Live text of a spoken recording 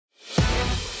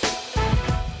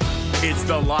It's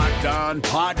the Locked On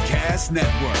Podcast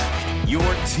Network, your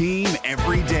team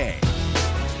every day.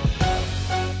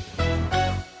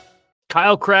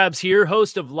 Kyle Krabs here,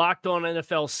 host of Locked On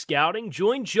NFL Scouting.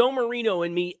 Join Joe Marino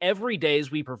and me every day as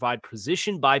we provide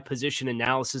position-by-position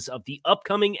analysis of the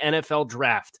upcoming NFL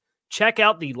Draft. Check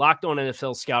out the Locked On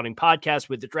NFL Scouting podcast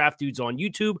with the Draft Dudes on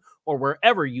YouTube or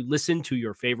wherever you listen to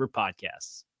your favorite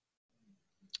podcasts.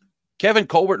 Kevin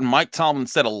Colbert and Mike Tomlin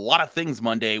said a lot of things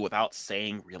Monday without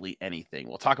saying really anything.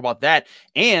 We'll talk about that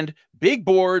and big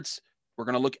boards. We're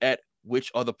going to look at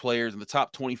which other players in the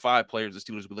top 25 players the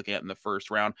Steelers will be looking at in the first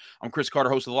round. I'm Chris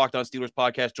Carter, host of the Locked On Steelers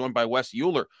podcast, joined by Wes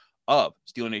Euler of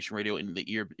Steeler Nation Radio in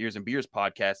the Ears and Beers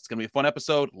podcast. It's going to be a fun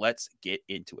episode. Let's get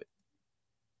into it.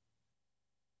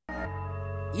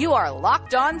 You are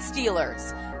Locked On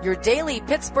Steelers, your daily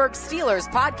Pittsburgh Steelers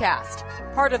podcast,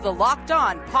 part of the Locked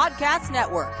On Podcast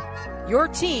Network, your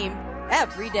team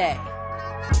every day.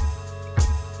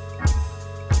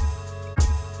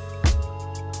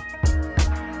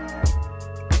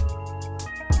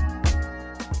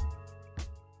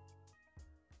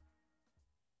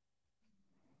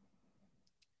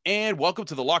 And welcome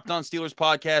to the Locked On Steelers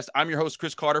podcast. I'm your host,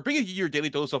 Chris Carter, bringing you your daily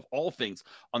dose of all things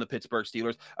on the Pittsburgh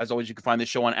Steelers. As always, you can find this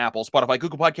show on Apple, Spotify,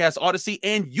 Google Podcasts, Odyssey,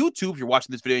 and YouTube. If you're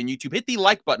watching this video on YouTube, hit the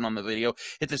like button on the video.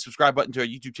 Hit the subscribe button to our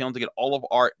YouTube channel to get all of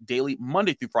our daily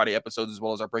Monday through Friday episodes, as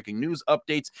well as our breaking news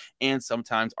updates and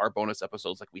sometimes our bonus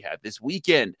episodes like we had this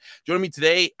weekend. Joining me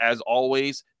today, as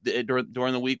always,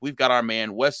 during the week, we've got our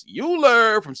man, Wes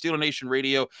Euler from Steeler Nation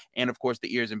Radio and, of course,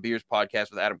 the Ears and Beers podcast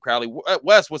with Adam Crowley.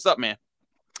 Wes, what's up, man?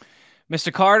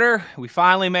 Mr. Carter, we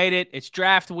finally made it. It's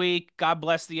draft week. God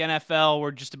bless the NFL.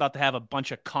 We're just about to have a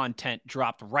bunch of content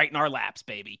dropped right in our laps,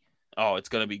 baby. Oh, it's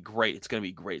going to be great. It's going to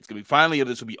be great. It's going to be finally,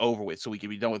 this will be over with so we can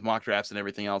be done with mock drafts and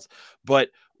everything else.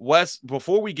 But Wes,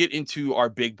 before we get into our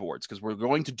big boards, because we're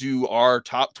going to do our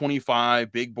top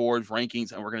 25 big boards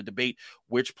rankings, and we're going to debate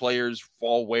which players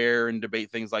fall where and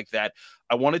debate things like that.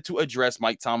 I wanted to address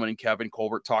Mike Tomlin and Kevin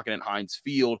Colbert talking at Heinz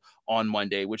Field on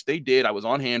Monday, which they did. I was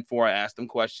on hand for. I asked them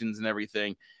questions and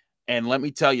everything. And let me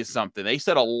tell you something. They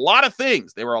said a lot of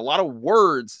things. There were a lot of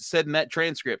words said in that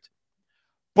transcript,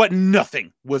 but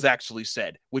nothing was actually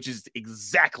said, which is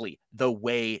exactly the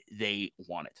way they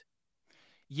want it.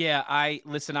 Yeah, I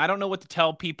don't know what to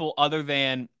tell people other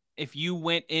than if you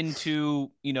went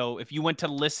into, if you went to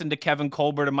listen to Kevin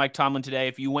Colbert and Mike Tomlin today,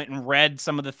 if you went and read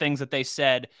some of the things that they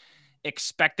said,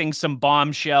 expecting some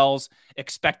bombshells,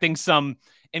 expecting some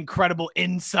incredible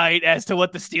insight as to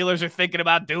what the Steelers are thinking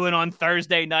about doing on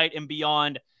Thursday night and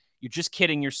beyond, you're just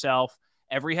kidding yourself.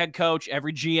 Every head coach,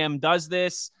 every GM does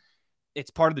this. It's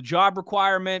part of the job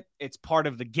requirement. It's part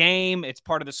of the game. It's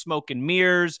part of the smoke and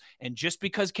mirrors. And just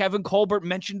because Kevin Colbert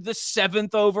mentioned the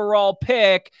 7th overall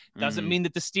pick doesn't mean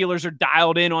that the Steelers are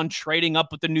dialed in on trading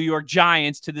up with the New York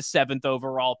Giants to the 7th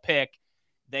overall pick.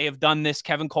 They have done this,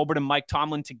 Kevin Colbert and Mike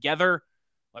Tomlin together,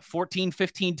 14,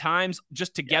 15 times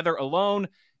just together alone.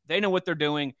 They know what they're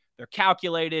doing. They're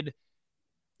calculated.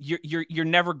 You're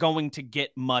never going to get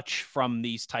much from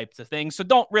these types of things. So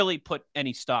don't really put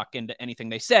any stock into anything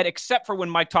they said, except for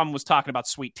when Mike Tomlin was talking about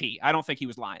sweet tea. I don't think he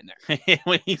was lying there.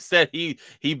 When he said he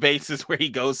bases where he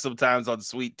goes sometimes on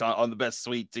on the best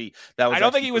sweet tea. I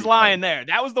don't think he was lying there.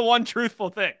 That was the one truthful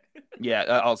thing.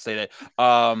 Yeah, I'll say that.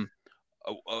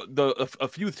 A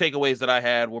few takeaways that I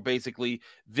had were basically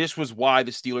this was why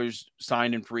the Steelers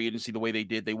signed in free agency the way they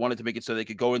did. They wanted to make it so they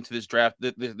could go into this draft,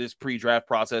 this pre-draft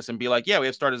process and be like, yeah, we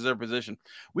have starters at their position.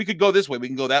 We could go this way. We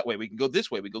can go that way. We can go this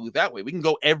way. We can go that way. We can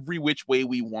go every which way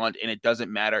we want, and it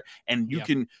doesn't matter. And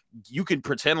you can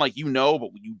pretend like you know,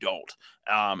 but you don't.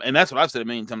 And that's what I've said a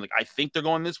million times. Like, I think they're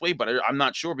going this way, but I'm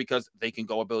not sure because they can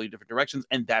go a billion different directions,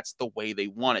 and that's the way they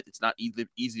want it. It's not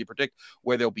easy to predict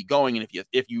where they'll be going. And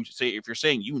if you're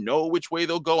saying you know which way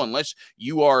they'll go, unless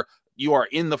you are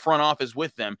in the front office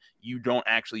with them, you don't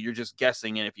actually. You're just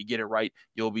guessing, and if you get it right,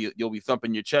 you'll be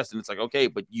thumping your chest, and it's like, okay,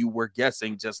 but you were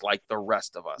guessing just like the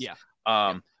rest of us. Yeah.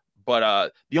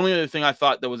 But the only other thing I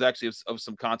thought that was actually of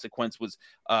some consequence was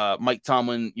Mike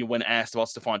Tomlin, when asked about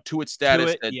Stephon Tuitt's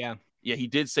status. Yeah, he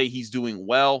did say he's doing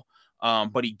well,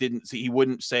 but he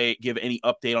wouldn't give any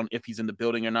update on if he's in the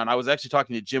building or not. I was actually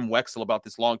talking to Jim Wexell about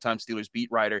this longtime Steelers beat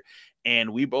writer,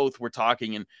 and we both were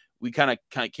talking, and we kind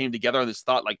of came together on this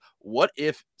thought, like, what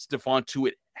if Stephon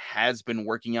Tuitt has been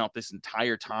working out this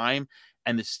entire time,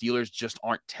 and the Steelers just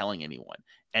aren't telling anyone?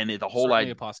 And the whole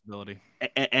idea, a possibility,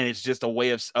 and it's just a way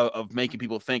of making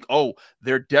people think, oh,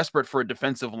 they're desperate for a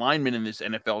defensive lineman in this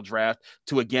NFL draft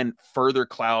to again further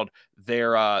cloud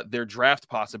their draft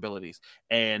possibilities.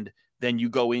 And then you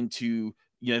go into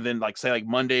then like say like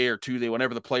Monday or Tuesday,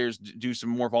 whenever the players do some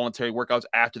more voluntary workouts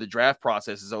after the draft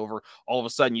process is over, all of a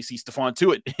sudden you see Stephon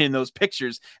Tuitt in those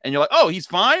pictures and you're like, oh, he's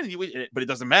fine. But it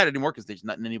doesn't matter anymore because there's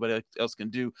nothing anybody else can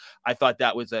do. I thought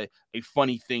that was a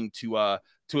funny thing to at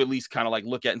least kind of like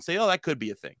look at and say, oh, that could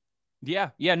be a thing. Yeah.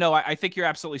 No, I think you're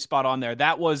absolutely spot on there.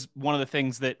 That was one of the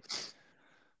things that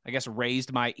I guess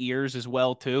raised my ears as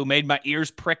well, too. Made my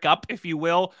ears prick up, if you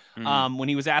will, when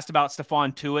he was asked about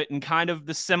Stephon Tuitt and kind of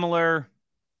the similar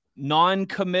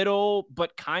non-committal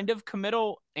but kind of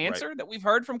committal answer that we've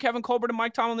heard from Kevin Colbert and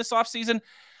Mike Tomlin this offseason.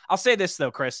 I'll say this, though,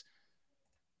 Chris.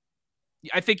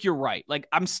 I think you're right. Like,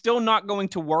 I'm still not going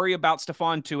to worry about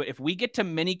Stephon Tuitt. If we get to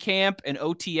minicamp and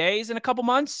OTAs in a couple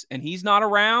months and he's not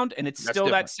around and it's still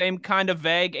that same kind of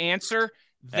vague answer,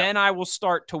 then I will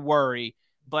start to worry.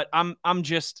 But I'm not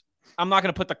going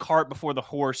to put the cart before the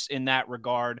horse in that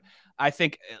regard. I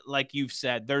think, like you've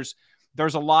said, there's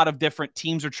a lot of different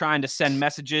teams are trying to send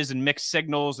messages and mixed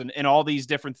signals and all these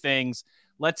different things.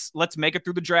 Let's make it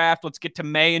through the draft. Let's get to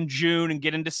May and June and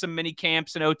get into some mini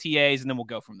camps and OTAs, and then we'll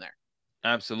go from there.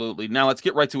 Absolutely. Now let's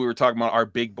get right to what we were talking about, our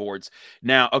big boards.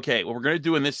 Now, okay, what we're going to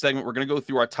do in this segment, we're going to go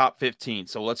through our top 15.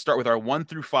 So let's start with our 1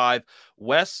 through 5.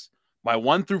 Wes, my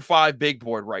 1 through 5 big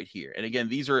board right here. And again,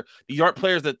 these aren't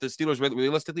players that the Steelers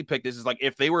realistically pick. This is like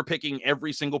if they were picking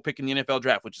every single pick in the NFL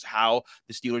draft, which is how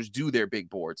the Steelers do their big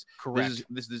boards. Correct.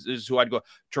 This is who I'd go.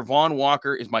 Travon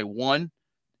Walker is my 1.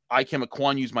 Ikem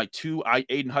Ekwonu is my 2.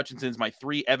 Aiden Hutchinson is my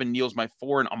 3. Evan Neal's my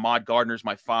 4. And Ahmad Gardner is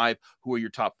my 5. Who are your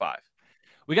top 5?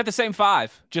 We got the same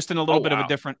 5, just in a little bit of a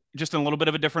different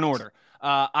order.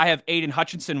 I have Aiden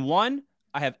Hutchinson 1.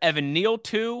 I have Evan Neal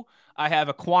 2. I have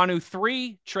Ekwonu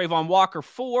 3, Travon Walker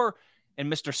 4,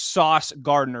 and Mr. Sauce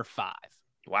Gardner 5.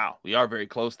 Wow, we are very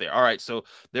close there. All right, so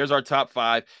there's our top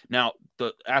 5. Now,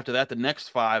 after that, the next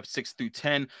 5, 6 through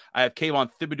 10, I have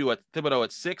Kayvon Thibodeau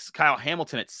at 6, Kyle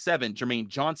Hamilton at 7, Jermaine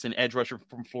Johnson, edge rusher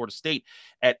from Florida State,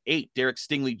 at 8, Derek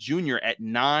Stingley Jr. at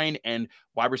 9, and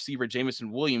wide receiver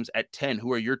Jamison Williams at 10.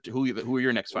 Who are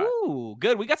your next 5? Ooh,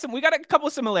 good. We got a couple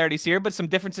of similarities here, but some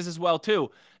differences as well too.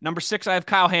 Number 6, I have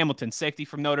Kyle Hamilton, safety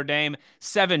from Notre Dame.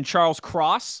 7, Charles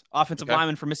Cross, offensive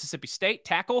lineman from Mississippi State,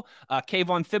 tackle.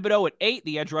 Kayvon Thibodeau at 8,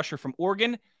 the edge rusher from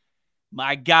Oregon.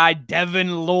 My guy,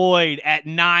 Devin Lloyd at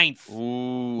 9th.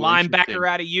 Ooh, linebacker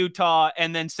out of Utah.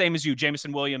 And then same as you,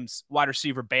 Jamison Williams, wide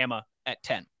receiver, Bama at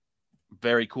 10.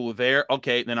 Very cool there.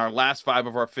 Okay, then our last 5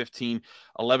 of our 15,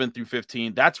 11 through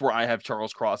 15, that's where I have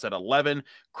Charles Cross at 11,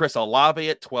 Chris Olave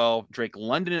at 12, Drake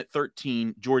London at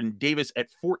 13, Jordan Davis at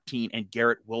 14, and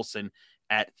Garrett Wilson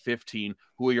at 15.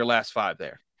 Who are your last 5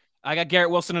 there? I got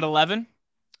Garrett Wilson at 11.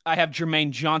 I have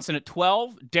Jermaine Johnson at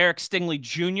 12, Derek Stingley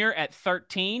Jr. at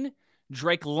 13,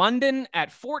 Drake London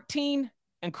at 14,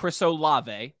 and Chris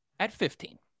Olave at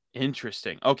 15.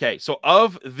 Interesting. Okay, so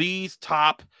of these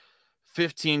top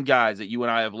 15 guys that you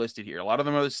and I have listed here, a lot of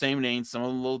them are the same names, some of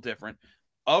them a little different.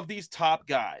 Of these top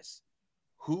guys,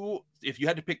 who, if you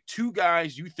had to pick 2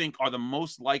 guys you think are the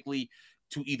most likely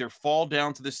to either fall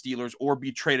down to the Steelers or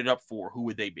be traded up for, who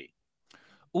would they be?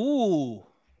 Ooh.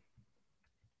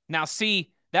 Now,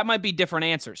 see, that might be different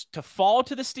answers. To fall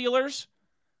to the Steelers,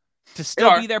 to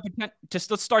still be there,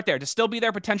 let's start there. To still be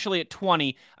there potentially at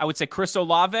 20, I would say Chris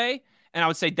Olave and I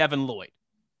would say Devin Lloyd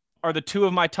are the 2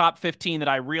 of my top 15 that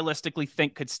I realistically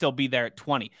think could still be there at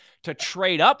 20. To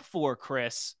trade up for,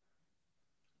 Chris,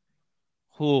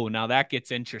 now that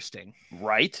gets interesting.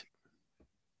 Right.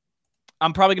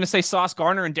 I'm probably going to say Sauce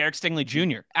Gardner and Derek Stingley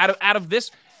Jr. Out of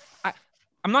this,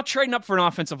 I'm not trading up for an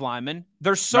offensive lineman.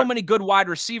 There's so many good wide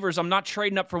receivers. I'm not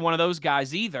trading up for one of those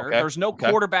guys either. Okay. There's no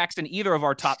quarterbacks in either of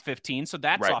our top 15, so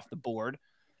that's off the board.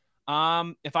 If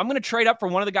I'm going to trade up for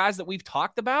one of the guys that we've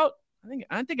talked about,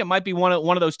 I think it might be one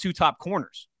of those 2 top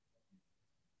corners.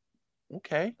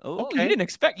 Okay. Oh, okay. You didn't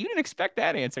expect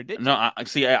that answer, did you? No,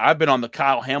 I've been on the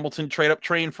Kyle Hamilton trade up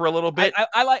train for a little bit.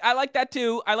 I like that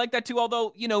too. I like that too.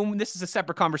 Although, this is a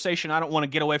separate conversation. I don't want to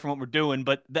get away from what we're doing,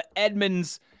 but the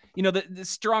Edmonds, the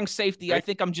strong safety, right. I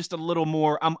think I'm just a little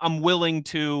more, I'm willing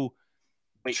to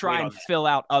try and fill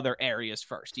out other areas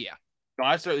first. Yeah. No,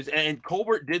 and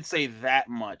Colbert did say that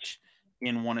much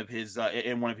in one of his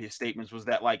statements, was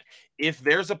that, like, if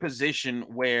there's a position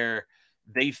where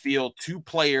they feel 2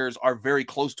 players are very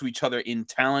close to each other in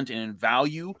talent and in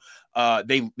value,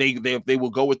 they will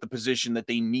go with the position that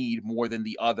they need more than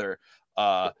the other,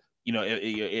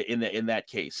 in that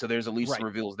case. So there's at least some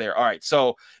reveals there. All right.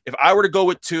 So if I were to go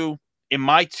with 2, in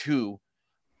my 2,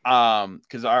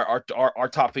 because our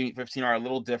top 15 are a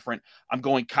little different, I'm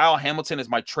going Kyle Hamilton as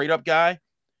my trade up guy,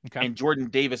 Okay. And Jordan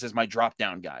Davis is my drop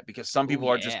down guy because some people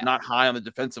are just not high on the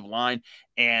defensive line.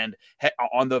 And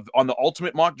on the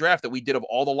ultimate mock draft that we did of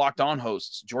all the Locked On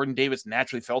hosts, Jordan Davis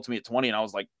naturally fell to me at 20, and I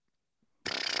was like,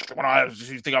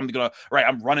 you think I'm gonna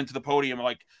I'm running to the podium, I'm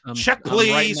like, check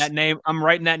please. I'm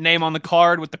writing that name on the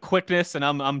card with the quickness, and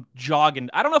I'm jogging.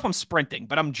 I don't know if I'm sprinting,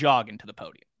 but I'm jogging to the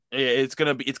podium. It's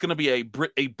gonna be a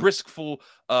briskful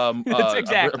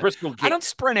exactly. a briskful gait. I don't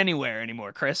sprint anywhere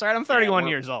anymore, Chris. All right, I'm 31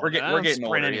 years old. We're getting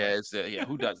older. Anywhere.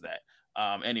 Who does that?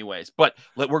 Anyways, but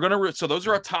we're gonna. So those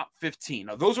are our top 15.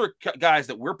 Now those are guys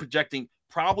that we're projecting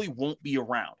probably won't be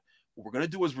around. What we're going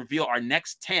to do is reveal our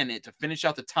next 10 to finish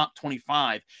out the top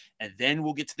 25, and then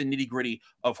we'll get to the nitty-gritty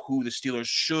of who the Steelers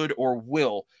should or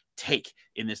will take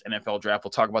in this NFL draft.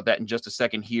 We'll talk about that in just a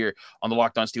second here on the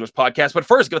Locked On Steelers podcast. But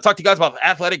first, going to talk to you guys about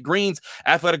Athletic Greens.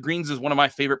 Athletic Greens is one of my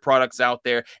favorite products out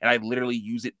there, and I literally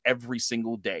use it every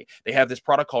single day. They have this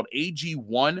product called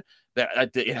AG1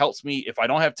 that it helps me if I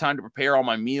don't have time to prepare all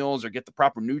my meals or get the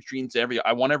proper nutrients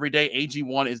I want every day.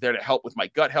 AG1 is there to help with my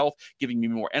gut health, giving me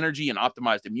more energy and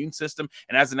optimized immune system.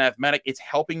 And as an asthmatic, it's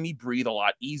helping me breathe a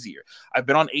lot easier. I've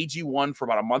been on AG1 for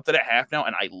about a month and a half now,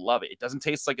 and I love it. It doesn't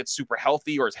taste like it's super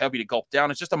healthy or it's heavy to gulp down.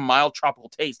 It's just a mild tropical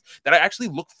taste that I actually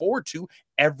look forward to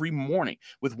every morning.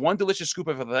 With one delicious scoop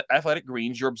of Athletic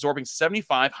Greens, you're absorbing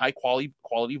 75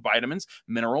 high-quality vitamins,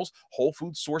 minerals, whole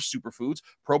food source superfoods,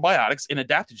 probiotics, and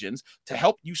adaptogens to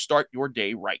help you start your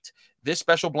day right. This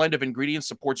special blend of ingredients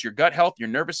supports your gut health, your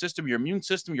nervous system, your immune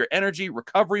system, your energy,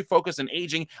 recovery, focus, and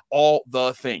aging, all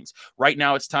the things. Right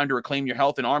now, it's time to reclaim your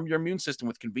health and arm your immune system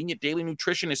with convenient daily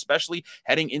nutrition, especially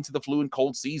heading into the flu and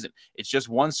cold season. It's just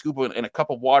one scoop in a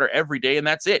cup of water every day, and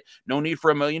that's it. No need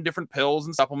for a million different pills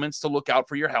and supplements to look out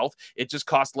for your health. It just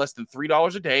costs less than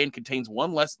 $3 a day and contains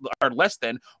less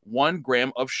than 1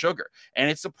 gram of sugar,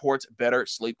 and it supports better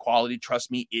sleep quality.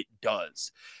 Trust me, it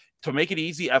does. To make it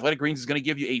easy, Athletic Greens is going to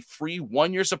give you a free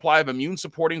 1-year supply of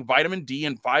immune-supporting vitamin D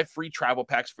and 5 free travel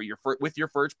packs with your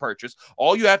first purchase.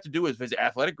 All you have to do is visit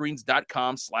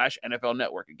athleticgreens.com/NFL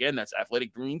Network. Again, that's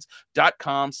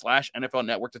athleticgreens.com/NFL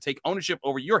Network to take ownership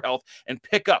over your health and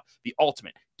pick up the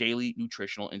ultimate daily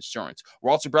nutritional insurance. We're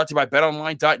also brought to you by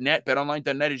betonline.net.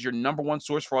 Betonline.net is your number one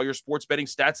source for all your sports betting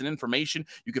stats and information.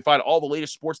 You can find all the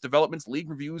latest sports developments, league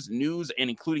reviews, news, and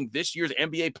including this year's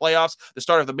NBA playoffs, the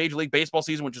start of the Major League Baseball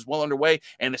season, which is well underway,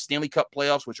 and the Stanley Cup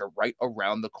playoffs, which are right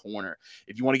around the corner.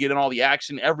 If you want to get in all the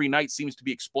action, every night seems to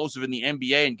be explosive in the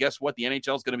NBA, and guess what? The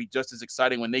NHL is going to be just as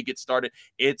exciting when they get started.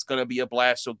 It's going to be a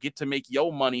blast, so get to make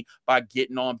your money by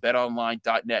getting on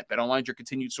betonline.net. BetOnline is your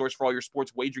continued source for all your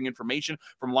sports wagering information,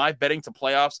 from live betting to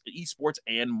playoffs, esports,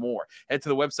 and more. Head to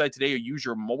the website today or use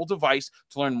your mobile device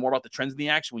to learn more about the trends in the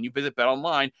action when you visit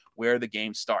BetOnline, where the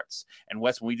game starts. And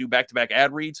Wes, when we do back-to-back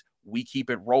ad reads, we keep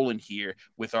it rolling here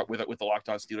with the Locked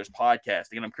On Steelers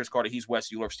podcast. Again, I'm Chris Carter. He's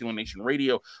Wes Euler of Steeler Nation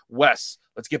Radio. Wes,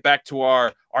 let's get back to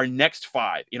our next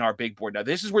 5 in our big board. Now,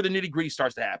 this is where the nitty-gritty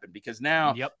starts to happen, because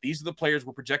now these are the players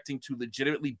we're projecting to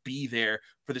legitimately be there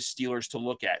for the Steelers to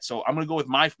look at. So I'm going to go with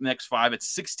my next 5. At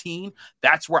 16,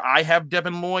 that's where I have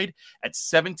Devin Lloyd. At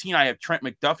 17, I have Trent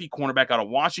McDuffie, cornerback out of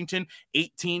Washington.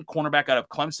 18, cornerback out of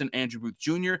Clemson, Andrew Booth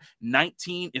Jr.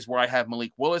 19 is where I have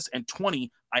Malik Willis. And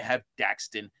 20, I have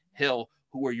Daxton Hill.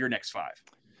 Who are your next 5?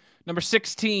 Number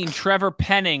 16, Trevor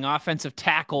Penning, offensive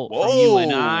tackle for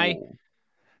UNI.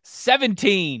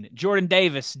 17, Jordan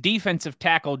Davis, defensive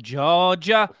tackle,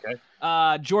 Georgia. Okay.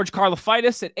 George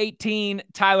Karlaftis at 18,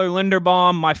 Tyler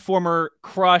Linderbaum, my former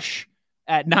crush,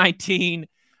 at 19,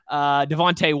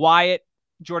 Devontae Wyatt,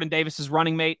 Jordan Davis's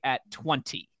running mate, at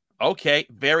 20. Okay,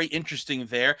 very interesting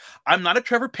there. I'm not a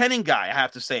Trevor Penning guy, I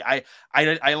have to say. I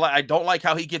don't like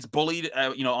how he gets bullied,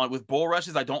 with bull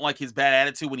rushes. I don't like his bad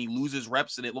attitude when he loses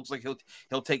reps, and it looks like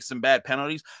he'll take some bad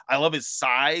penalties. I love his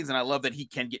size, and I love that he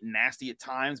can get nasty at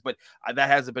times, but that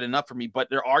hasn't been enough for me. But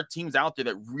there are teams out there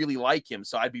that really like him,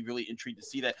 so I'd be really intrigued to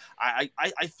see that. I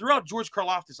threw out George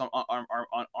Karlaftis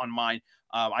on mine.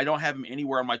 I don't have him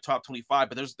anywhere in my top 25,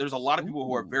 but there's a lot of people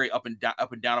who are very up and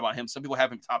down about him. Some people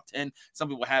have him top 10. Some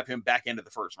people have him back into the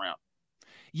first round.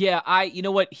 Yeah, you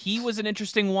know what? He was an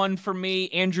interesting one for me.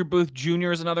 Andrew Booth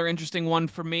Jr. is another interesting one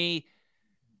for me.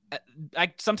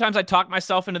 Sometimes I talk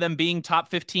myself into them being top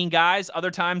 15 guys.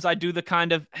 Other times I do the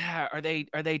kind of, are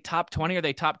they top 20? Are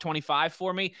they top 25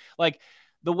 for me? Like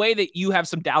the way that you have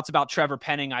some doubts about Trevor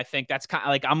Penning, I think that's kind of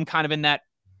like, I'm kind of in that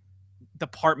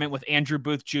department with Andrew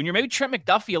Booth Jr. Maybe Trent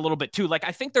McDuffie a little bit too. Like,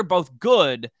 I think they're both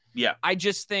good. Yeah. I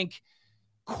just think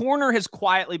corner has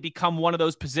quietly become one of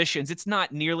those positions. It's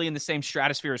not nearly in the same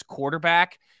stratosphere as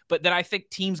quarterback, but that I think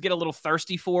teams get a little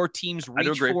thirsty for, teams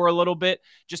reach for a little bit,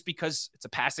 just because it's a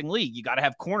passing league. You got to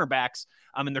have cornerbacks.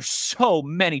 And there's so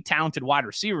many talented wide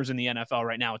receivers in the NFL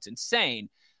right now. It's insane.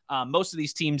 Most of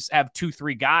these teams have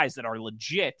 2-3 guys that are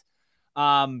legit.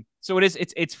 So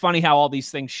it's funny how all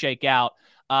these things shake out.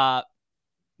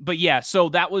 But yeah, so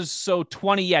that was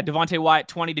 20. Yeah, Devontae Wyatt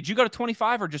 20. Did you go to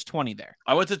 25 or just 20 there?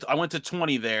 I went to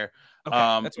 20 there.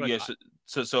 Okay, that's what I thought.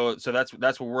 So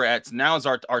that's where we're at. So now is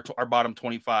our bottom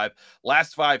 25.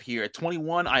 Last 5 here. At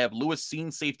 21, I have Lewis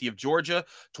Seen, safety of Georgia.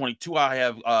 22, I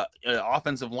have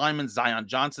offensive lineman Zion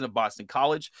Johnson of Boston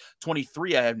College.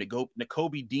 23, I have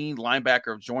Nakobe Dean,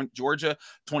 linebacker of Georgia.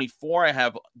 24, I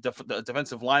have the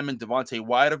defensive lineman Devontae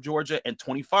Wyatt of Georgia. And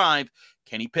 25,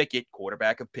 Kenny Pickett,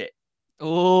 quarterback of Pitt.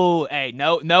 Oh, hey,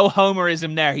 no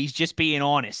homerism there. He's just being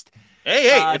honest. Hey,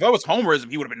 if I was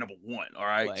homerism, he would have been number 1. All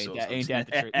right. Well, ain't that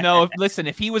the truth? No, listen,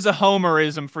 if he was a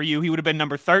homerism for you, he would have been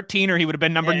number 13 or he would have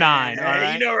been number 9. All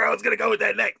right? You know where I was going to go with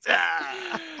that next.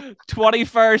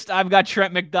 21st, I've got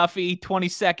Trent McDuffie.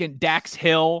 22nd, Dax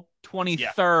Hill.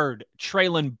 23rd,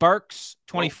 Traylon Burks.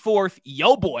 24th,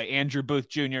 yo boy, Andrew Booth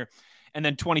Jr. And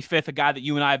then 25th, a guy that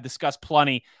you and I have discussed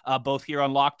plenty, both here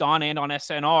on Locked On and on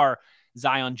SNR,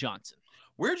 Zion Johnson.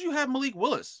 Where'd you have Malik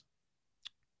Willis?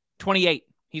 28.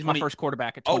 He's my first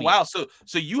quarterback at 28. Oh, wow.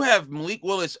 So you have Malik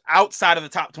Willis outside of the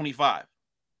top 25.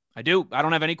 I do. I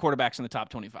don't have any quarterbacks in the top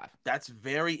 25. That's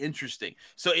very interesting.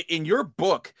 So in your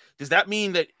book, does that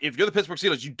mean that if you're the Pittsburgh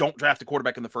Steelers, you don't draft a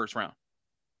quarterback in the first round?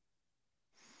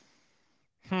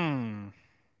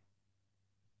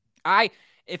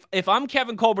 If I'm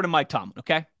Kevin Colbert and Mike Tomlin,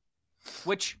 okay,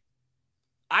 which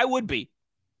I would be,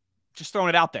 just throwing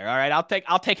it out there. All right,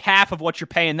 I'll take half of what you're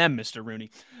paying them, Mr. Rooney.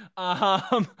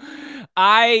 I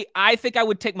think I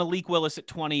would take Malik Willis at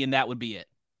 20, and that would be it.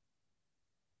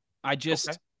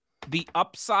 The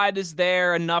upside is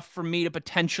there enough for me to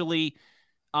potentially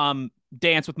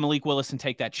dance with Malik Willis and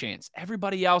take that chance.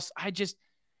 Everybody else, I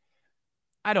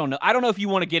don't know. I don't know if you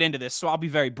want to get into this, so I'll be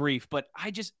very brief, but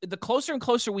the closer and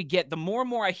closer we get, the more and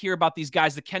more I hear about these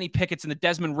guys, the Kenny Pickett's and the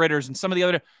Desmond Ritters and some of the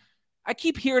other, I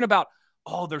keep hearing about,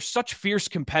 oh, they're such fierce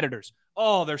competitors.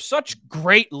 Oh, they're such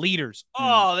great leaders.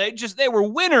 Oh, they were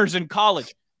winners in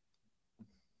college.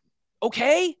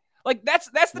 Okay. Like that's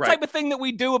the type of thing that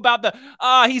we do about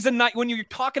he's a nice, when you're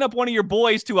talking up one of your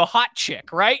boys to a hot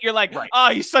chick, right? You're like,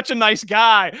 he's such a nice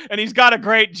guy and he's got a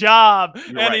great job.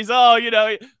 He's,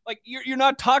 like you're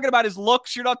not talking about his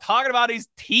looks. You're not talking about his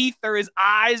teeth or his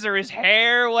eyes or his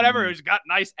hair, or whatever. He's got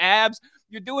nice abs.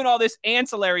 You're doing all this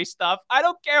ancillary stuff. I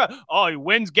don't care. Oh, he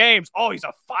wins games. Oh, he's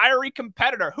a fiery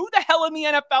competitor. Who the hell in the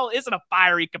NFL isn't a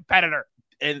fiery competitor?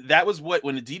 And that was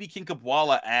when Aditi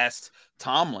Kinkhabwala asked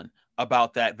Tomlin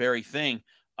about that very thing.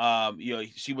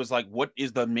 She was like, what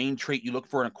is the main trait you look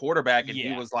for in a quarterback? And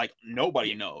he was like,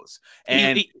 nobody knows.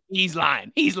 And he's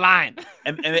lying. He's lying.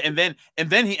 and then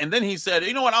he said,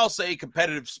 you know what, I'll say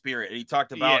competitive spirit. And he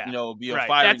talked about, firing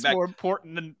that's back. More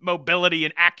important than mobility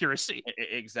and accuracy.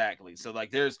 Exactly. So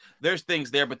like there's things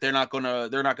there, but they're not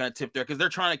gonna tip there because they're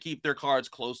trying to keep their cards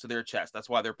close to their chest. That's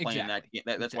why they're playing that game.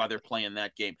 That's why they're playing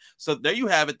that game. So there you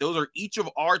have it. Those are each of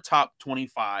our top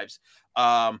 25s.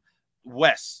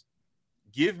 Wes,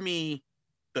 give me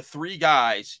the 3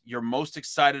 guys you're most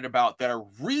excited about that are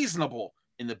reasonable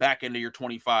in the back end of your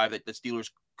 25 that the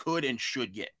Steelers could and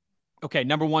should get. Okay,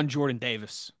 number 1, Jordan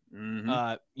Davis.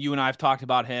 Mm-hmm. You and I have talked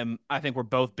about him. I think we're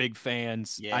both big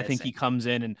fans. Yeah, I think he comes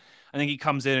in and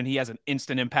he has an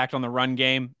instant impact on the run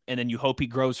game, and then you hope he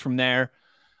grows from there.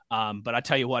 But I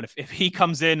tell you what, if he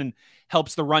comes in and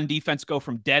helps the run defense go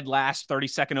from dead last,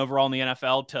 32nd overall in the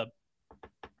NFL to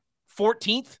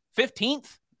 14th,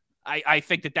 15th, I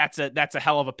think that's a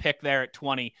hell of a pick there at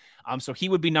 20. So he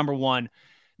would be number 1.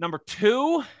 Number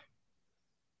 2.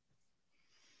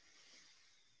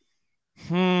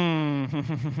 Number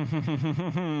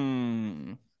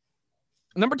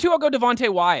 2, I'll go Devontae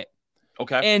Wyatt.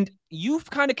 Okay. And you've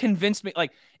kind of convinced me,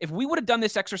 like, if we would have done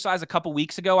this exercise a couple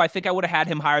weeks ago, I think I would have had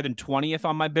him higher than 20th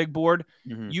on my big board.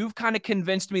 Mm-hmm. You've kind of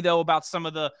convinced me, though, about some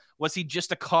of was he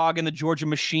just a cog in the Georgia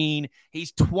machine?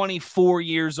 He's 24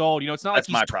 years old. It's not like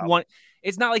he's 20.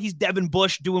 It's not like he's Devin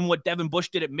Bush doing what Devin Bush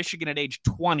did at Michigan at age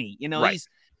 20.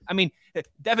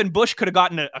 Devin Bush could have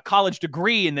gotten a college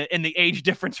degree in the age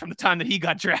difference from the time that he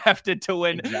got drafted to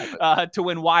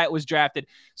when Wyatt was drafted.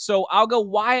 So I'll go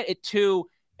Wyatt at 2.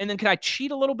 And then can I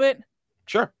cheat a little bit?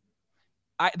 Sure.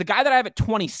 The guy that I have at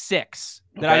 26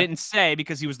 that I didn't say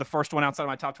because he was the first one outside of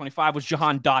my top 25 was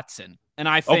Jahan Dotson. And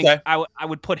I think I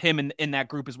would put him in that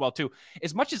group as well, too.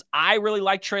 As much as I really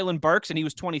like Traylon Burks and he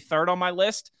was 23rd on my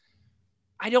list,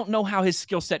 I don't know how his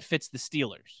skill set fits the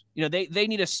Steelers. You know, they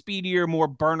need a speedier, more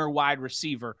burner wide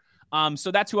receiver.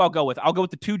 So that's who I'll go with. I'll go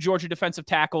with the 2 Georgia defensive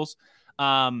tackles.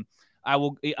 I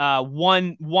will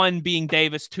one being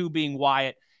Davis, 2 being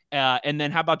Wyatt, and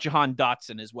then how about Jahan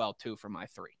Dotson as well too for my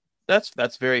 3.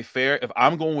 That's very fair. If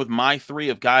I'm going with my 3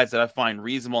 of guys that I find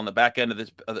reasonable on the back end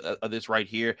of this right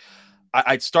here,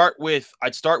 I'd start with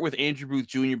Andrew Booth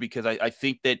Jr. because I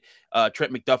think that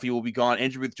Trent McDuffie will be gone.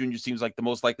 Andrew Booth Jr. seems like the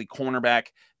most likely cornerback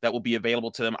that will be available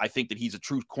to them. I think that he's a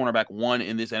true cornerback 1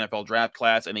 in this NFL draft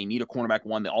class, and they need a cornerback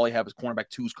 1. That all they have is cornerback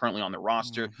 2 is currently on the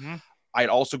roster. Mm-hmm. I'd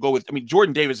also go with,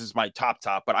 Jordan Davis is my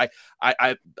top, but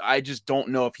I just don't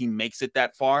know if he makes it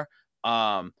that far.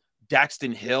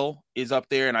 Daxton Hill is up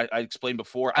there, and I explained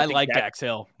before. I like Dax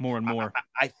Hill more and more.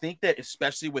 I think that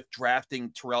especially with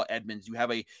drafting Terrell Edmonds, you have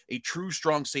a true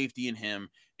strong safety in him,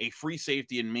 a free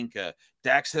safety in Minka.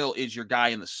 Dax Hill is your guy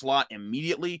in the slot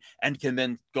immediately and can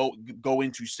then go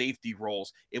into safety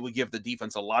roles. It would give the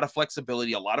defense a lot of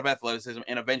flexibility, a lot of athleticism,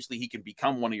 and eventually he can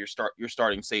become one of your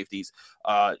starting safeties,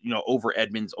 over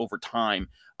Edmonds over time,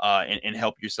 and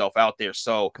help yourself out there.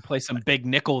 So could play some big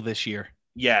nickel this year.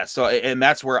 Yeah, so and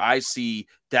that's where I see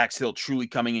Dax Hill truly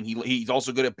coming in. He's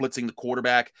also good at blitzing the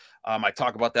quarterback. I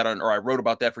talk about that I wrote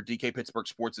about that for DK Pittsburgh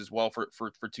Sports as well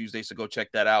for Tuesday. So go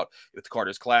check that out with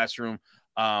Carter's Classroom.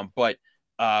 But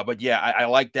yeah, I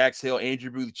like Dax Hill,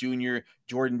 Andrew Booth Jr.,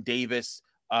 Jordan Davis.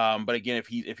 But again,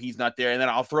 if he's not there, and then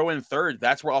I'll throw in 3rd.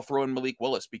 That's where I'll throw in Malik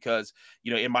Willis because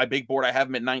in my big board I have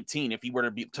him at 19. If he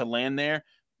were to land there.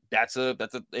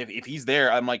 If he's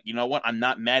there, I'm like, you know what? I'm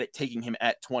not mad at taking him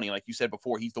at 20. Like you said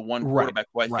before, he's the one quarterback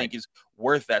who I think is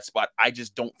worth that spot. I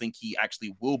just don't think he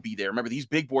actually will be there. Remember, these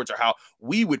big boards are how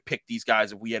we would pick these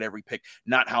guys if we had every pick,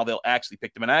 not how they'll actually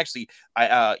pick them. And actually, I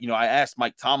asked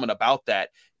Mike Tomlin about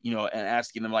that, and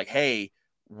asking them like, hey,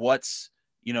 what's,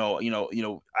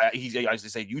 I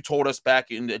say, you told us back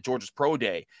in Georgia's pro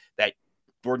day that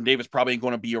Jordan Davis probably ain't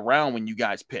going to be around when you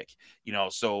guys pick,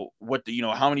 so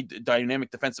how many dynamic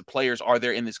defensive players are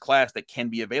there in this class that can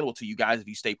be available to you guys if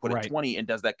you stay put at 20, and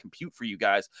does that compute for you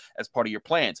guys as part of your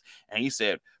plans? And he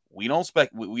said, we don't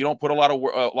put a lot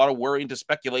of worry into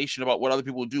speculation about what other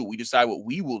people do. We decide what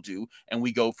we will do, and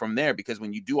we go from there. Because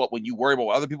when you worry about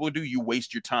what other people do, you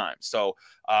waste your time. So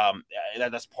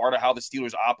that's part of how the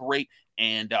Steelers operate.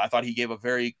 And I thought he gave a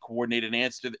very coordinated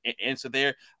answer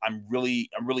there. I'm really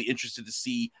interested to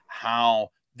see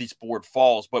how this board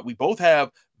falls. But we both have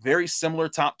very similar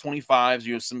top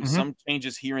 25s. Some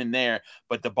changes here and there.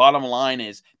 But the bottom line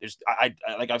is,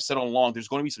 like I've said all along, there's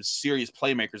going to be some serious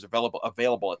playmakers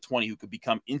available at 20 who could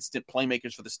become instant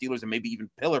playmakers for the Steelers and maybe even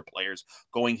pillar players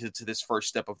going into this first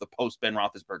step of the post Ben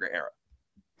Roethlisberger era.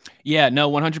 Yeah,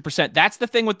 no, 100%. That's the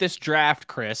thing with this draft,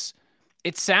 Chris.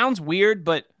 It sounds weird,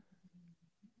 but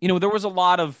there was a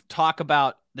lot of talk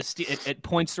about at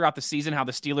points throughout the season how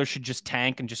the Steelers should just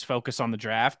tank and just focus on the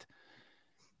draft.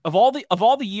 Of all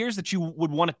the years that you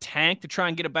would want to tank to try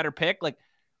and get a better pick, like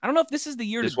I don't know if this is the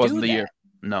year to do that. This wasn't the year.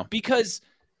 No. Because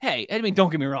hey, don't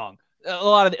get me wrong. A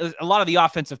lot of the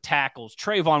offensive tackles,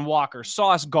 Trayvon Walker,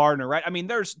 Sauce Gardner, right? I mean,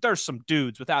 there's some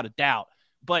dudes without a doubt,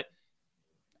 but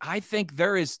I think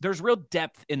there's real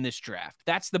depth in this draft.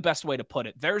 That's the best way to put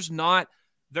it. There's not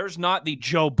the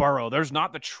Joe Burrow. There's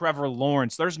not the Trevor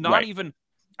Lawrence. There's not even,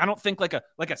 I don't think like a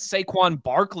Saquon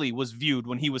Barkley was viewed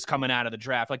when he was coming out of the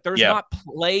draft. Like there's not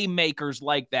playmakers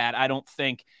like that, I don't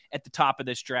think, at the top of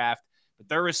this draft. But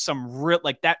there is some real,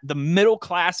 like that, the middle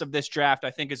class of this draft,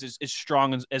 I think is as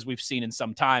strong as we've seen in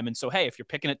some time. And so, hey, if you're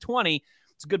picking at 20,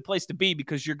 it's a good place to be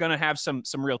because you're going to have some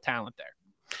real talent there.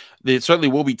 There certainly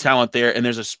will be talent there, and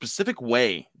there's a specific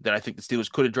way that I think the Steelers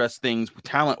could address things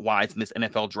talent-wise in this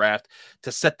NFL draft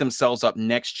to set themselves up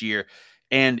next year.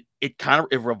 And it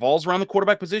revolves around the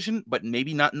quarterback position, but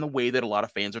maybe not in the way that a lot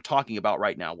of fans are talking about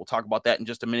right now. We'll talk about that in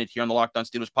just a minute here on the Locked On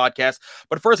Steelers podcast.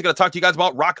 But first, I got to talk to you guys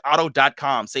about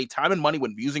RockAuto.com. Save time and money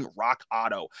when using Rock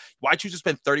Auto. Why choose to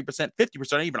spend 30%,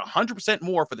 50%, or even 100%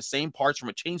 more for the same parts from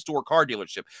a chain store or car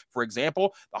dealership? For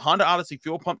example, the Honda Odyssey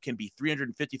fuel pump can be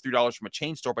 $353 from a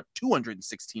chain store, but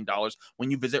 $216 when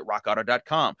you visit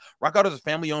RockAuto.com. Rock Auto is a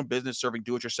family-owned business serving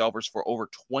do-it-yourselfers for over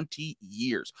 20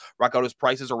 years. Rock Auto's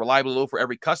prices are reliably low for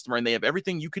every customer, and they have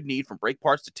everything you could need from brake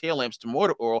parts to tail lamps to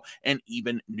motor oil and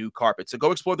even new carpet. So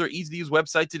go explore their easy-to-use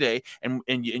website today, and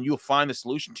you'll find the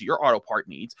solution to your auto part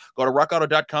needs. Go to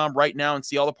rockauto.com right now and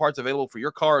see all the parts available for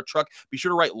your car or truck. Be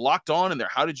sure to write Locked On in there.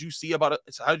 How did you hear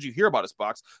about us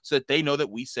box so that they know that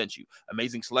we sent you?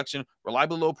 Amazing selection,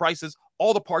 reliably low prices,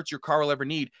 all the parts your car will ever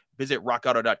need. Visit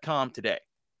rockauto.com today.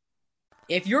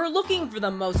 If you're looking for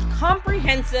the most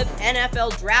comprehensive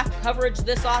NFL draft coverage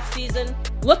this offseason,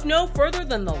 Look no further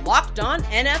than the Locked On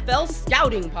NFL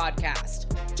Scouting Podcast.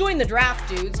 Join the draft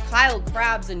dudes, Kyle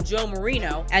Krabs and Joe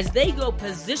Marino, as they go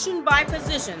position by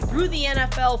position through the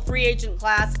NFL free agent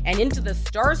class and into the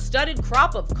star-studded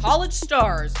crop of college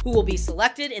stars who will be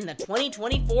selected in the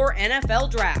 2024 NFL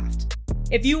Draft.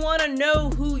 If you want to know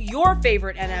who your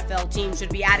favorite NFL team should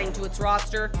be adding to its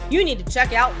roster, you need to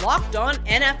check out Locked On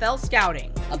NFL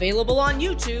Scouting, available on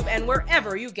YouTube and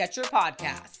wherever you get your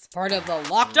podcasts. Part of the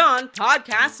Locked On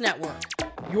Podcast Network,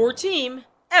 your team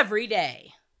every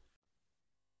day.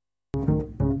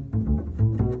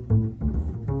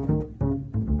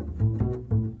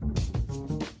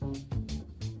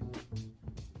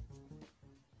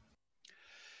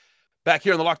 Back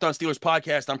here on the Locked On Steelers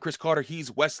podcast, I'm Chris Carter.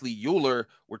 He's Wesley Euler.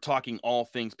 We're talking all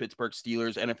things Pittsburgh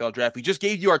Steelers NFL draft. We just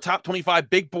gave you our top 25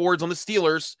 big boards on the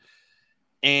Steelers,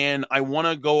 and I want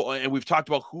to go, and we've talked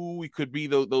about who could be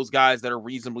those guys that are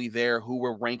reasonably there, who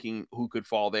we're ranking, who could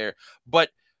fall there. But,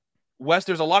 Wes,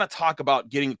 there's a lot of talk about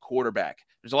getting a quarterback.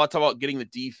 There's a lot of talk about getting the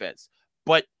defense.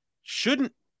 But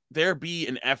shouldn't there be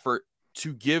an effort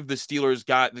to give the Steelers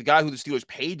the guy who the Steelers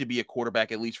paid to be a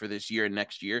quarterback, at least for this year and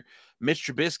next year, Mitch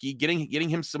Trubisky, getting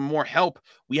him some more help?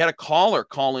 We had a caller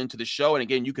call into the show. And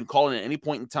again, you can call in at any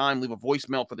point in time, leave a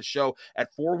voicemail for the show at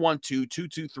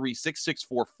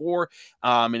 412-223-6644.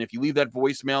 And if you leave that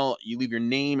voicemail, you leave your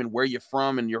name and where you're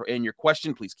from and your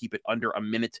question, please keep it under a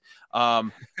minute.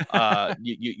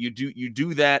 You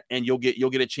do that, and you'll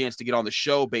get a chance to get on the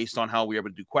show based on how we're able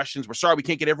to do questions. We're sorry we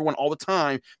can't get everyone all the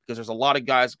time because there's a lot of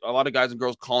guys and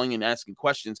girls calling and asking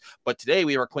questions. But today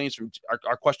we have our question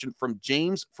from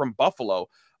James from Buffalo,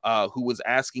 who was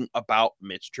asking about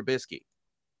Mitch Trubisky.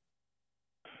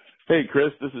 Hey,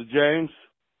 Chris, this is James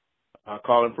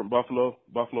calling from Buffalo,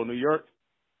 New York.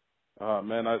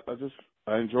 Man, I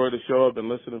enjoy the show. I've been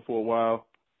listening for a while.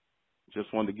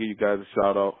 Just wanted to give you guys a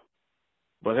shout out.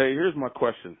 But hey, here's my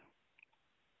question.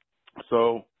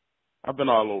 So I've been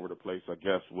all over the place, I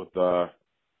guess, with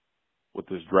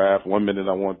this draft. 1 minute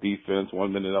I want defense,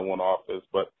 1 minute I want offense,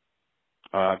 but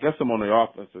I guess I'm on the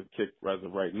offensive kick as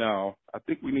of right now. I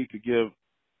think we need to give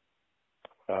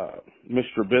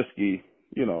Mr. Trubisky,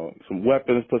 some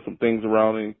weapons, put some things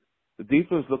around him. The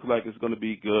defense looks like it's going to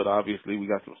be good. Obviously, we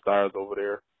got some stars over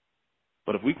there.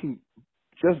 But if we can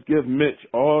just give Mitch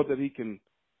all that he can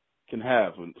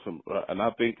have, and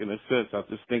I think in a sense, I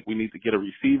just think we need to get a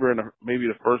receiver in maybe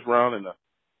the first round, and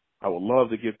I would love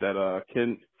to get that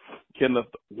Kenneth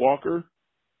Walker,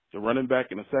 the running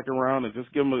back, in the second round, and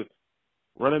just give him a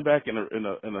running back and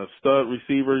a stud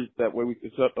receiver. That way we can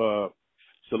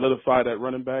solidify that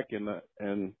running back and have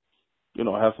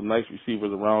some nice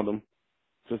receivers around him,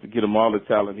 just to get him all the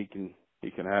talent he can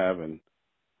have. And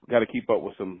we got to keep up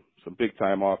with some big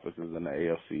time offenses in the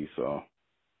AFC. So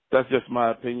that's just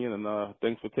my opinion. And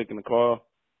thanks for taking the call.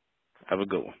 Have a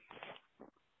good one.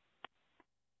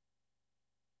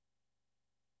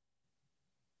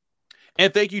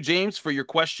 And thank you, James, for your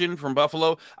question from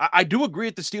Buffalo. I do agree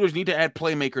that the Steelers need to add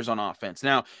playmakers on offense.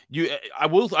 Now, I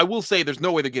will say there's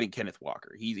no way they're getting Kenneth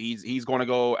Walker. He's going to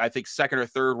go, I think, second or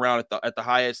third round at the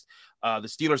highest. The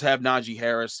Steelers have Najee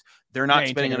Harris. They're not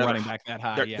spending another running back that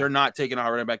high. They're not taking a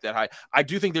running back that high. I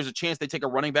do think there's a chance they take a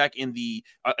running back in the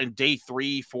in day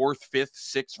 3, 4th, 5th,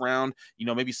 6th round.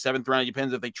 Maybe 7th round. It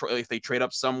depends if they trade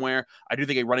up somewhere. I do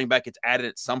think a running back gets added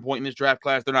at some point in this draft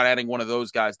class. They're not adding one of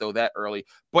those guys though that early.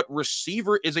 But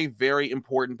receiver is a very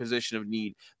important position of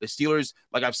need. The Steelers,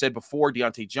 like I've said before,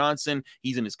 Deontay Johnson,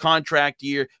 he's in his contract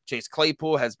year. Chase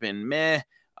Claypool has been meh.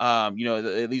 At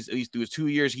least through his 2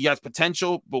 years, he has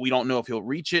potential, but we don't know if he'll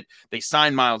reach it. They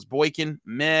signed Miles Boykin,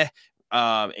 meh.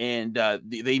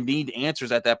 They need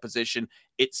answers at that position.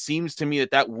 It seems to me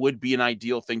that would be an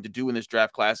ideal thing to do in this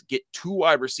draft class. Get 2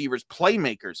 wide receivers,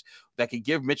 playmakers that could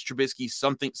give Mitch Trubisky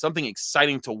something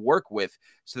exciting to work with,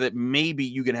 so that maybe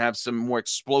you can have some more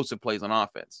explosive plays on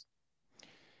offense.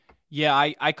 Yeah,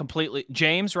 I completely,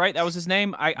 James, right? That was his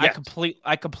name. Yes.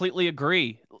 I completely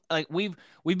agree. Like we've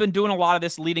been doing a lot of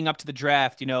this leading up to the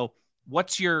draft.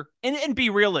 What's your and be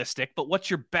realistic, but what's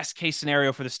your best case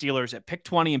scenario for the Steelers at pick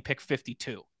 20 and pick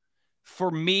 52?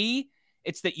 For me,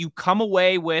 it's that you come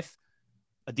away with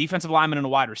a defensive lineman and a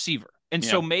wide receiver. And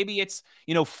so maybe it's,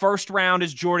 first round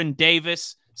is Jordan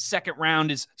Davis, second round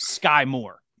is Sky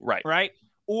Moore. Right.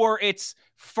 Or it's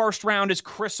first round is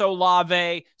Chris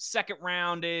Olave, second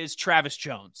round is Travis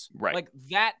Jones. Right. Like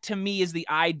that to me is the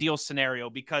ideal scenario,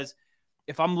 because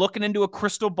if I'm looking into a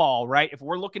crystal ball, right, if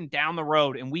we're looking down the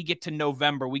road and we get to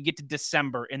November, we get to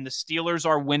December, and the Steelers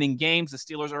are winning games, the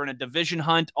Steelers are in a division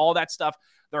hunt, all that stuff,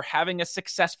 they're having a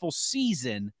successful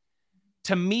season.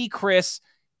 To me, Chris,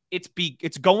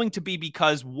 it's going to be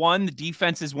because, one, the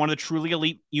defense is one of the truly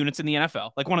elite units in the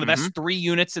NFL, like one of the best 3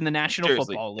 units in the National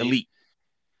Football League. Elite.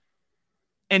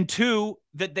 And 2,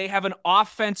 that they have an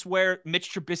offense where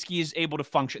Mitch Trubisky is able to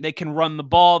function. They can run the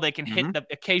ball. They can hit the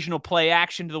occasional play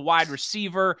action to the wide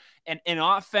receiver, and an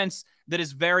offense that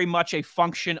is very much a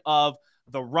function of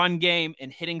the run game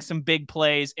and hitting some big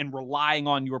plays and relying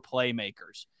on your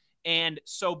playmakers. And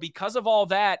so because of all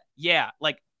that,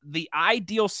 like the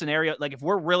ideal scenario, like if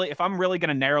I'm really going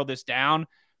to narrow this down,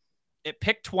 at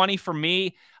pick 20 for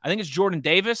me, I think it's Jordan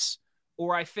Davis,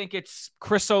 or I think it's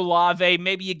Chris Olave.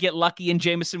 Maybe you get lucky and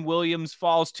Jameson Williams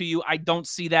falls to you. I don't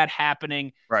see that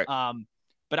happening. Right.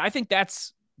 But I think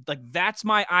that's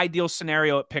my ideal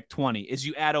scenario at pick 20 is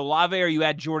you add Olave or you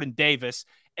add Jordan Davis.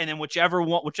 And then whichever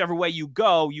way you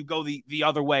go the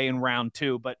other way in round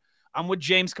 2. But I'm with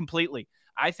James completely.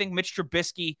 I think Mitch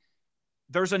Trubisky,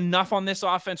 there's enough on this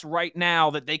offense right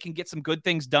now that they can get some good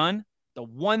things done. The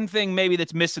one thing maybe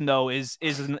that's missing, though, is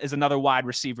another wide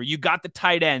receiver. You got the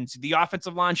tight ends. The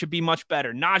offensive line should be much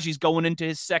better. Najee's going into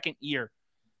his 2nd year.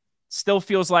 Still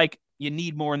feels like you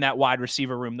need more in that wide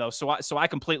receiver room, though. So I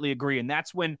completely agree. And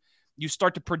that's when you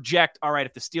start to project, all right,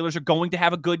 if the Steelers are going to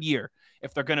have a good year,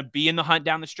 if they're going to be in the hunt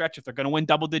down the stretch, if they're going to win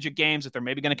double-digit games, if they're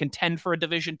maybe going to contend for a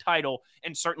division title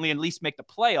and certainly at least make the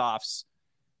playoffs,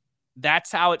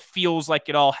 that's how it feels like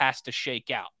it all has to shake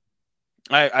out.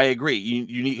 I agree.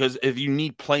 You need, because if you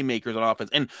need playmakers on offense,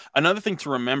 and another thing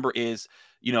to remember is,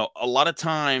 a lot of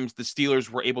times the Steelers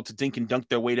were able to dink and dunk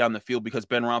their way down the field because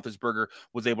Ben Roethlisberger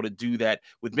was able to do that.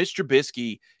 With Mitch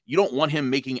Trubisky, you don't want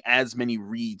him making as many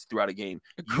reads throughout a game.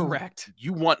 Correct.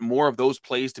 You want more of those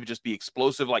plays to just be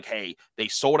explosive. Like, hey, they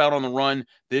sold out on the run.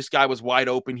 This guy was wide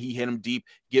open. He hit him deep.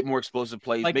 Get more explosive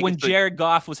plays. Like when Jared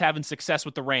Goff was having success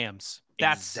with the Rams.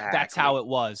 That's how it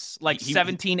was. Like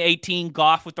 17-18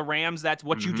 Goff with the Rams. That's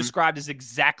what you described as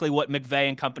exactly what McVay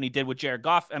and company did with Jared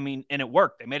Goff. I mean, and it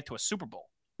worked. They made it to a Super Bowl.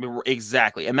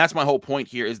 Exactly. And that's my whole point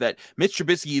here, is that Mitch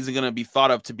Trubisky isn't going to be thought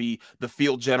of to be the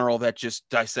field general that just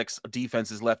dissects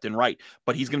defenses left and right,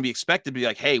 but he's going to be expected to be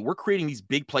like, hey, we're creating these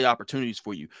big play opportunities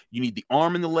for you. You need the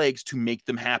arm and the legs to make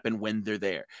them happen when they're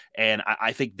there. And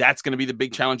I think that's going to be the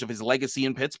big challenge of his legacy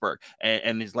in Pittsburgh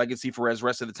and his legacy for his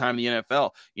rest of the time in the NFL.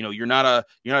 You're not a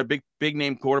big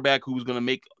name quarterback who's going to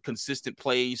make consistent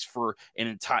plays for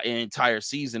an entire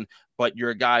season, but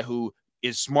you're a guy who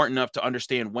is smart enough to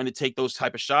understand when to take those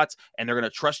type of shots, and they're going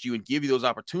to trust you and give you those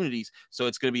opportunities. So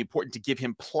it's going to be important to give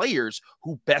him players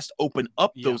who best open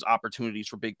up those opportunities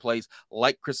for big plays,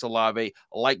 like Chris Olave,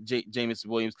 like Jameson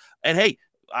Williams. And hey,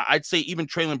 I'd say even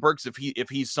Treylon Burks, if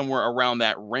he's somewhere around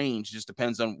that range, just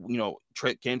depends on,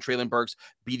 can Treylon Burks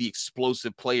be the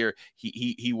explosive player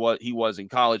he was in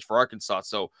college for Arkansas.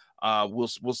 So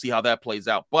we'll see how that plays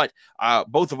out. But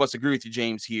both of us agree with you,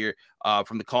 James, here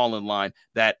from the call-in line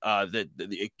that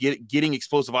getting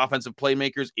explosive offensive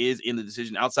playmakers is in the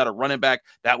decision. Outside of running back,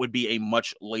 that would be a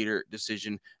much later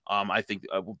decision. I think,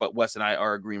 but Wes and I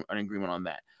are in agreement on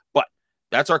that.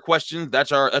 That's our question.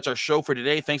 That's our show for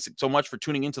today. Thanks so much for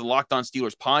tuning into the Locked On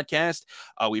Steelers podcast.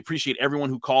 We appreciate everyone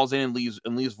who calls in and leaves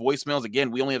voicemails.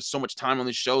 Again, we only have so much time on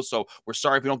this show, so we're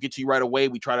sorry if we don't get to you right away.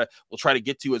 We'll try to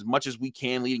get to as much as we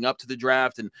can leading up to the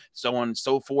draft and so on and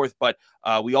so forth. But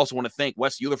we also want to thank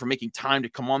Wes Euler for making time to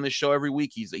come on this show every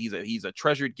week. He's a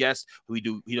treasured guest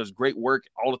he does great work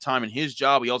all the time in his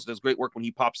job. He also does great work when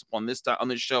he pops up on this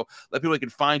show. Let people can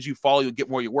find you, follow you, and get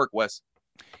more of your work, Wes.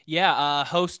 Yeah,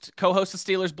 co-host of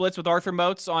Steelers Blitz with Arthur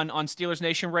Moats on Steelers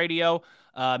Nation Radio.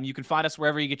 You can find us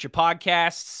wherever you get your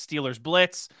podcasts, Steelers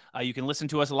Blitz. You can listen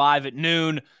to us live at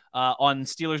noon on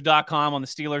Steelers.com, on the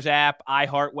Steelers app,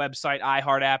 iHeart website,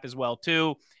 iHeart app as well,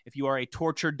 too. If you are a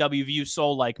tortured WVU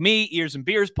soul like me, Ears and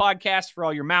Beers podcast for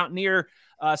all your Mountaineer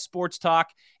sports talk.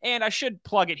 And I should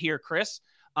plug it here, Chris.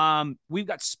 We've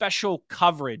got special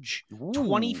coverage,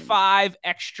 25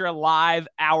 extra live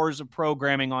hours of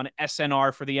programming on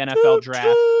SNR for the NFL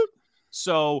draft.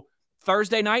 So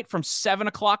Thursday night from 7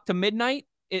 o'clock to midnight,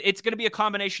 it's going to be a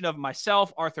combination of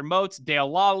myself, Arthur Moats,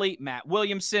 Dale Lawley, Matt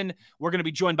Williamson. We're going to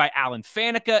be joined by Alan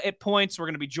Faneca at points. We're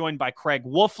going to be joined by Craig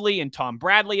Wolfley and Tom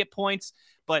Bradley at points.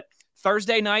 But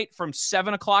Thursday night from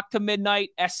 7 o'clock to midnight,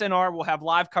 SNR will have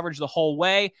live coverage the whole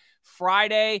way.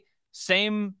 Friday,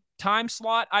 same time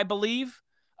slot, I believe,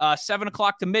 7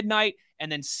 o'clock to midnight,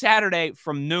 and then Saturday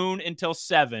from noon until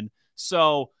 7.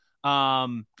 So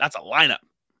that's a lineup.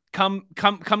 Come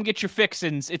get your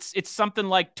fixins. It's something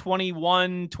like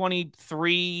 21,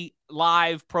 23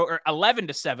 live 11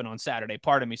 to 7 on Saturday,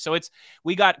 pardon me. So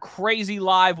we got crazy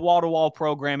live wall-to-wall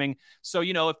programming. So,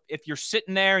 if you're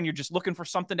sitting there and you're just looking for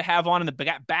something to have on in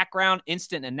the background,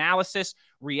 instant analysis,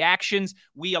 reactions,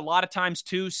 we a lot of times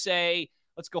too say,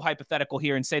 let's go hypothetical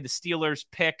here and say the Steelers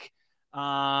pick,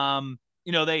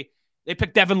 they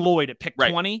pick Devin Lloyd at pick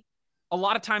 20. A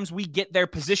lot of times we get their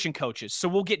position coaches. So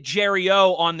we'll get Jerry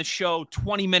O on the show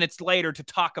 20 minutes later to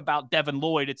talk about Devin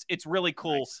Lloyd. It's really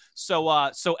cool. Nice.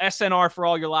 So SNR for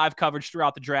all your live coverage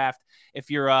throughout the draft. If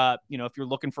you're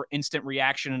looking for instant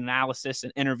reaction and analysis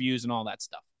and interviews and all that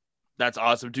stuff. That's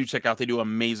awesome. Do check out. They do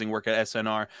amazing work at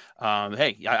SNR.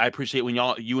 Hey, I appreciate when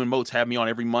you and Moats have me on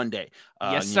every Monday.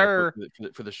 Yes, sir.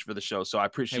 For the show. So I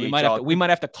appreciate. Hey, we might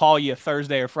have to call you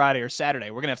Thursday or Friday or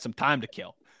Saturday. We're gonna have some time to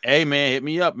kill. Hey man, hit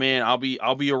me up, man. I'll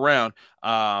be around.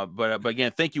 But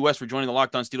again, thank you, Wes, for joining the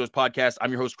Locked On Steelers podcast. I'm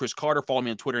your host, Chris Carter. Follow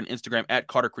me on Twitter and Instagram at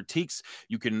Carter Critiques.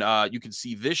 You can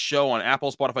see this show on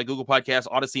Apple, Spotify, Google Podcasts,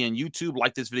 Odyssey, and YouTube.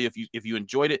 Like this video if you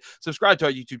enjoyed it. Subscribe to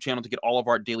our YouTube channel to get all of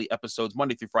our daily episodes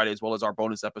Monday through Friday, as well as our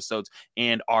bonus episodes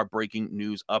and our breaking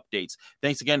news updates.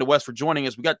 Thanks again to Wes for joining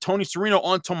us. We got Tony Serino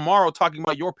on tomorrow talking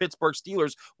about your Pittsburgh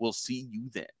Steelers. We'll see you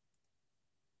then.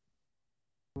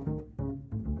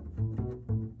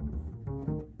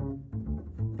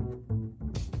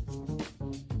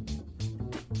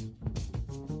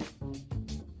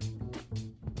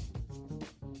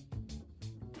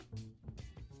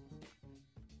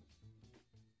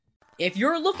 If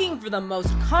you're looking for the most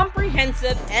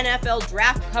comprehensive NFL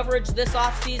draft coverage this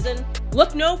offseason,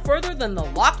 look no further than the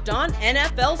Locked On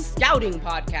NFL Scouting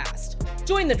Podcast.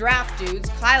 Join the draft dudes,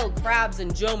 Kyle Krabs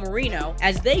and Joe Marino,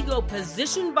 as they go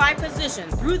position by position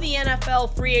through the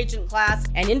NFL free agent class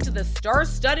and into the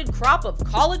star-studded crop of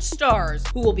college stars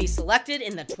who will be selected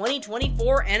in the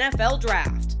 2024 NFL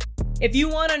Draft. If you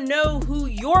want to know who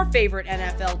your favorite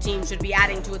NFL team should be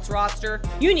adding to its roster,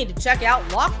 you need to check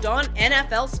out Locked On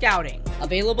NFL Scouting,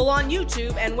 available on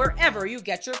YouTube and wherever you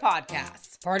get your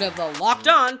podcasts. Part of the Locked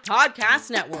On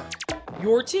Podcast Network,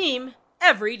 your team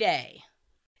every day.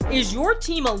 Is your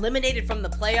team eliminated from the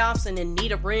playoffs and in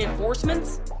need of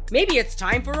reinforcements? Maybe it's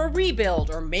time for a rebuild,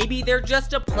 or maybe they're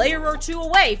just a player or two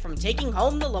away from taking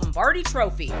home the Lombardi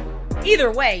Trophy.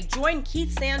 Either way, join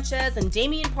Keith Sanchez and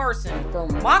Damian Parson for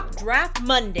Mock Draft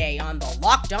Monday on the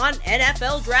Locked On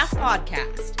NFL Draft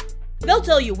Podcast. They'll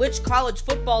tell you which college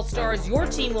football stars your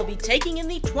team will be taking in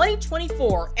the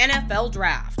 2024 NFL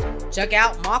Draft. Check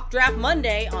out Mock Draft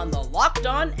Monday on the Locked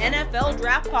On NFL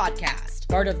Draft Podcast,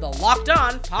 part of the Locked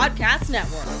On Podcast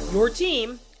Network, your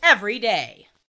team every day.